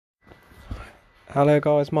Hello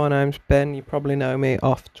guys, my name's Ben. You probably know me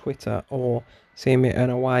off Twitter or see me at an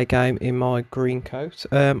away game in my green coat.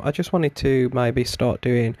 I just wanted to maybe start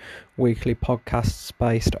doing weekly podcasts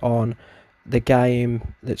based on the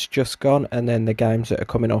game that's just gone and then the games that are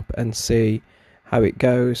coming up and see how it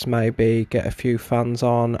goes. Maybe get a few fans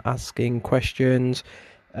on asking questions,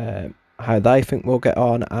 how they think we'll get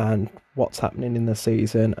on and what's happening in the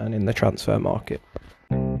season and in the transfer market.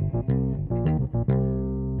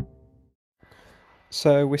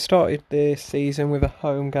 So we started the season with a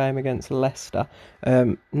home game against Leicester.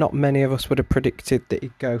 Not many of us would have predicted that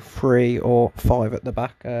he'd go 3 or 5 at the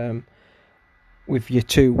back with your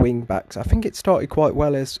two wing backs. I think it started quite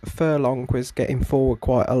well as Furlong was getting forward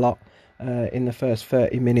quite a lot in the first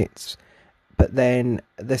 30 minutes. But then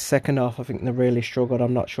the second half, I think they really struggled.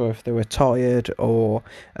 I'm not sure if they were tired or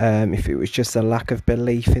if it was just a lack of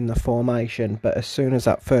belief in the formation. But as soon as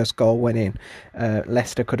that first goal went in,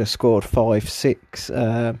 Leicester could have scored 5, 6.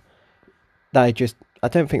 I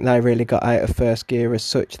don't think they really got out of first gear as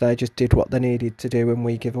such. They just did what they needed to do, and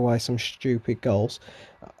we give away some stupid goals.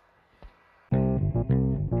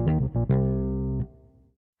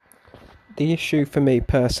 The issue for me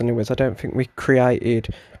personally was I don't think we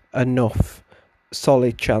created enough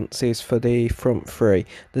solid chances for the front three.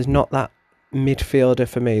 There's not that midfielder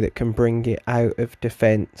for me that can bring it out of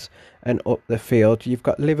defence and up the field. You've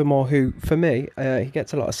got Livermore, who for me he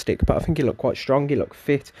gets a lot of stick, but I think he looked quite strong. He looked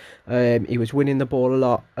fit. He was winning the ball a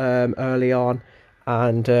lot early on,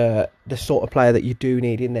 and the sort of player that you do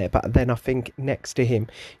need in there. But then I think next to him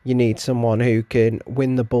you need someone who can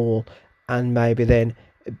win the ball and maybe then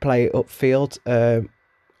play it upfield.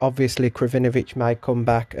 Obviously, Kravinovic may come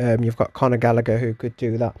back. You've got Conor Gallagher who could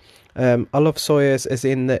do that. I love Sawyers as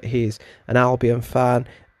in that he's an Albion fan.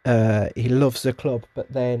 He loves the club,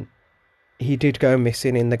 but then he did go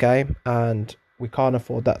missing in the game, and we can't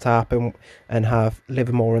afford that to happen and have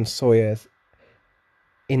Livermore and Sawyers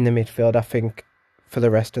in the midfield, I think, for the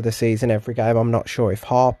rest of the season, every game. I'm not sure if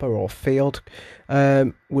Harper or Field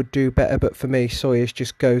would do better, but for me, Sawyers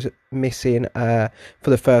just goes missing. For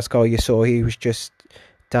the first goal you saw, he was just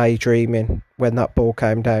daydreaming when that ball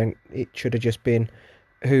came down. It should have just been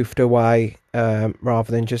hoofed away rather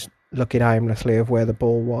than just looking aimlessly of where the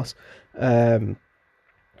ball was. I'm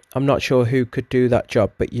not sure who could do that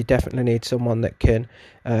job, but you definitely need someone that can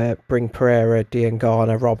bring Pereira,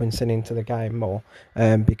 Diangana, Robinson into the game more,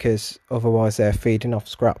 because otherwise they're feeding off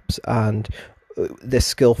scraps, and they're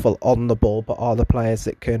skillful on the ball, but are the players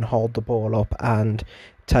that can hold the ball up and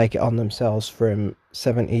take it on themselves from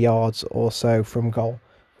 70 yards or so from goal,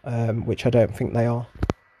 which I don't think they are.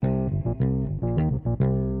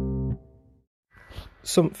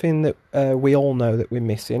 Something that we all know that we're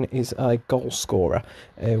missing is a goal scorer.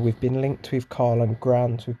 We've been linked with Karlan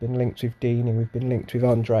Grant, we've been linked with Deeney, we've been linked with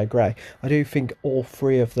Andre Gray. I do think all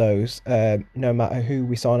three of those, no matter who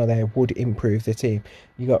we sign on there, would improve the team.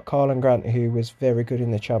 You got Karlan Grant, who was very good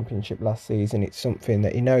in the Championship last season. It's something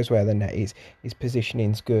that he knows where the net is. His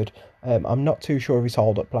positioning's good. I'm not too sure of his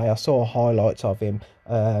hold-up play. I saw highlights of him,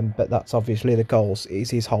 but that's obviously the goals. Is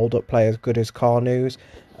his hold-up play as good as Carnew's?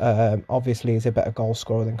 Obviously, he's a better goal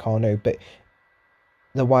scorer than Carnew, but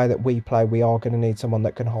the way that we play, we are going to need someone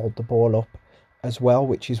that can hold the ball up as well,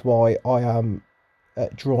 which is why I am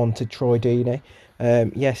drawn to Troy Deeney.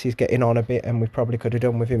 Yes, he's getting on a bit, and we probably could have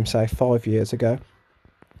done with him, say, 5 years ago.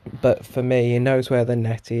 But for me, he knows where the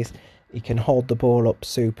net is. He can hold the ball up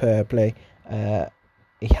superbly.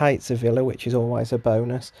 He hates Villa, which is always a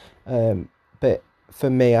bonus. But for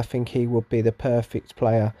me, I think he would be the perfect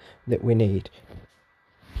player that we need.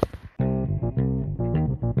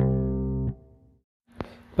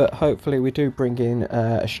 But hopefully we do bring in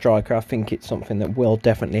a striker. I think it's something that will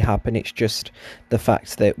definitely happen. It's just the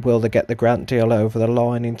fact that will they get the Grant deal over the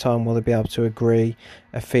line in time? Will they be able to agree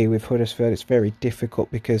a fee with Huddersfield? It's very difficult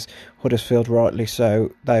because Huddersfield, rightly so,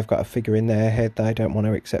 they've got a figure in their head. They don't want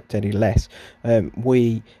to accept any less.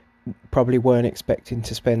 We probably weren't expecting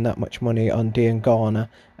to spend that much money on Diangana,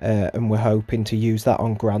 and we're hoping to use that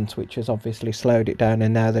on Grant, which has obviously slowed it down,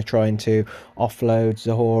 and now they're trying to offload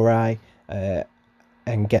Zahore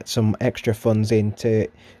and get some extra funds in to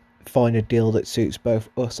find a deal that suits both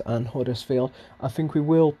us and Huddersfield. I think we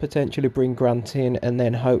will potentially bring Grant in and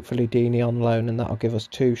then hopefully Deeney on loan, and that'll give us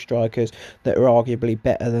two strikers that are arguably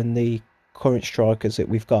better than the current strikers that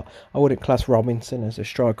we've got. I wouldn't class Robinson as a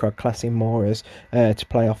striker. I'd class him more as to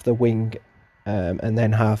play off the wing, and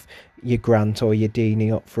then have your Grant or your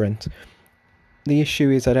Deeney up front. The issue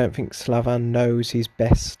is I don't think Slavan knows his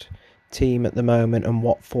best team at the moment and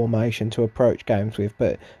what formation to approach games with,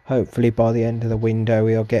 but hopefully by the end of the window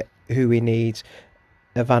he'll get who he needs.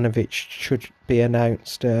 Ivanovic should be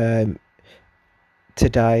announced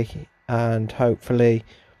today, and hopefully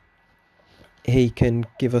he can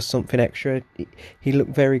give us something extra. He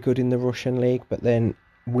looked very good in the Russian league, but then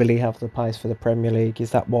will he have the pace for the Premier League?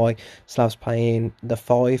 Is that why Slav's playing the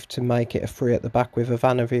 5 to make it a 3 at the back with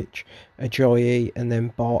Ivanovic, Ajoyi, and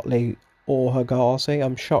then Bartley or Hegazi?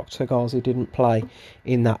 I'm shocked Hegazi didn't play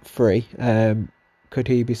in that 3. Could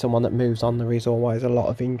he be someone that moves on? There is always a lot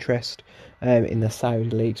of interest in the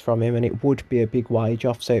Saudi leagues from him, and it would be a big wage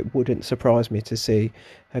off, so it wouldn't surprise me to see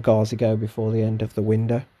Hegazi go before the end of the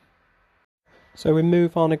window. So we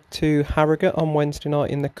move on to Harrogate on Wednesday night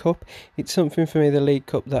in the Cup. It's something for me, the League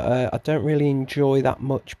Cup, that I don't really enjoy that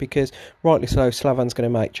much because, rightly so, Slavan's going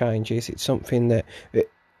to make changes. It's something that,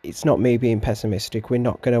 it's not me being pessimistic, we're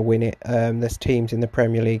not going to win it. There's teams in the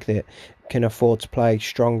Premier League that can afford to play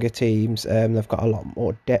stronger teams. They've got a lot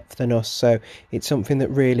more depth than us, so it's something that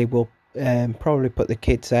really will probably put the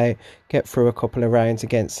kids out, get through a couple of rounds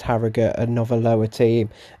against Harrogate, another lower team,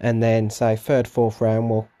 and then say 3rd, 4th round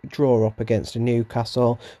we'll draw up against a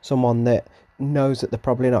Newcastle, someone that knows that they're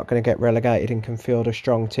probably not going to get relegated and can field a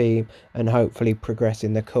strong team and hopefully progress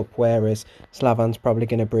in the Cup, whereas Slavan's probably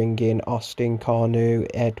going to bring in Austin, Carnu,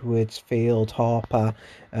 Edwards, Field, Harper,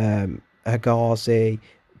 Hegazi,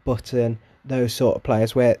 Button, those sort of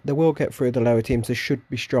players where they will get through the lower teams. They should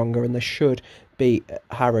be stronger and they should beat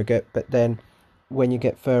Harrogate, but then when you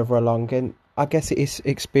get further along, and I guess it is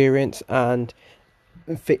experience and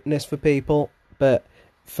fitness for people, but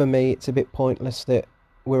for me it's a bit pointless that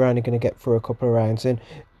we're only going to get through a couple of rounds, and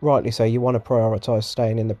rightly so, you want to prioritise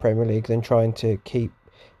staying in the Premier League than trying to keep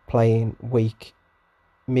playing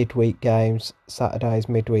midweek games, Saturdays,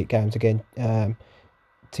 midweek games again,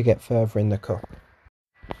 to get further in the Cup.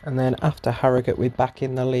 And then after Harrogate, we're back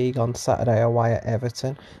in the league on Saturday away at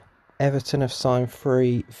Everton. Everton have signed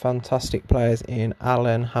 3 fantastic players in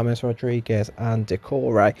Allen, James Rodriguez and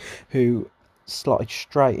Decore, who slotted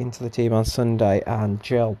straight into the team on Sunday and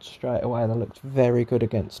gelled straight away. They looked very good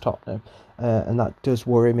against Tottenham, and that does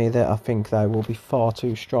worry me that I think they will be far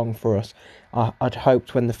too strong for us. I'd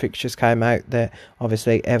hoped when the fixtures came out that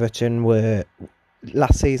obviously Everton were...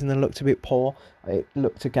 Last season they looked a bit poor. It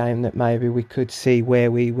looked a game that maybe we could see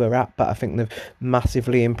where we were at, but I think they've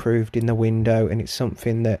massively improved in the window, and it's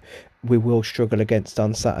something that we will struggle against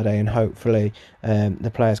on Saturday, and hopefully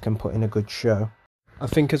the players can put in a good show. I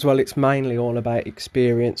think as well it's mainly all about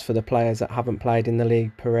experience for the players that haven't played in the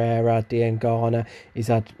league. Pereira, Diangana, he's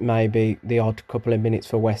had maybe the odd couple of minutes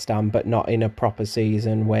for West Ham, but not in a proper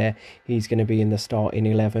season where he's going to be in the starting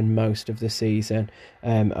 11 most of the season.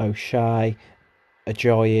 O'Shea,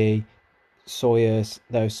 Ajoyi, Sawyers,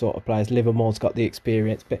 those sort of players. Livermore's got the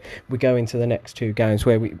experience, but we go into the next 2 games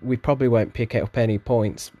where we probably won't pick up any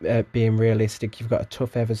points. Being realistic, you've got a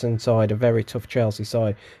tough Everton side, a very tough Chelsea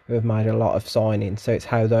side who have made a lot of signings, so it's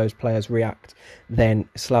how those players react. Then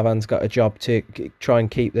Slavan's got a job to try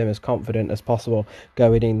and keep them as confident as possible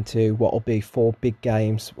going into what will be 4 big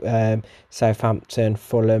games, Southampton,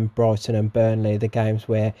 Fulham, Brighton and Burnley, the games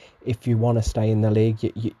where if you want to stay in the league,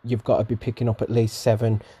 you've got to be picking up at least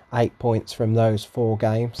 7-8 points from those 4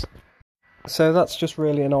 games. So that's just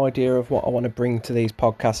really an idea of what I want to bring to these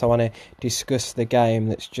podcasts. I want to discuss the game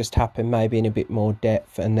that's just happened maybe in a bit more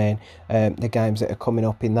depth, and then the games that are coming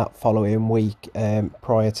up in that following week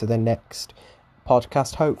prior to the next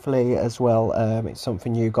podcast, hopefully as well. It's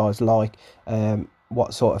something you guys like.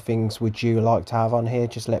 What sort of things would you like to have on here?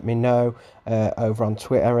 Just let me know over on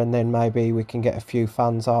Twitter, and then maybe we can get a few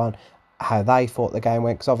fans on how they thought the game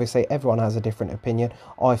went, because obviously everyone has a different opinion.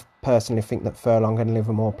 I personally think that Furlong and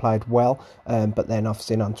Livermore played well, but then I've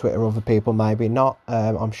seen on Twitter other people maybe not.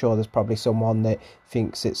 I'm sure there's probably someone that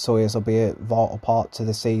thinks that Sawyers will be a vital part to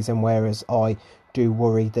the season, whereas I do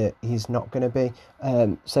worry that he's not going to be.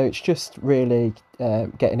 So it's just really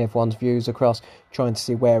getting everyone's views across, trying to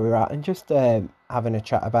see where we're at, and just having a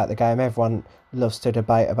chat about the game. Everyone loves to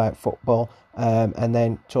debate about football, and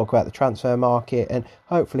then talk about the transfer market, and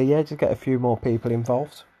hopefully just get a few more people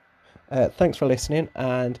involved. Thanks for listening,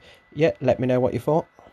 and let me know what you thought.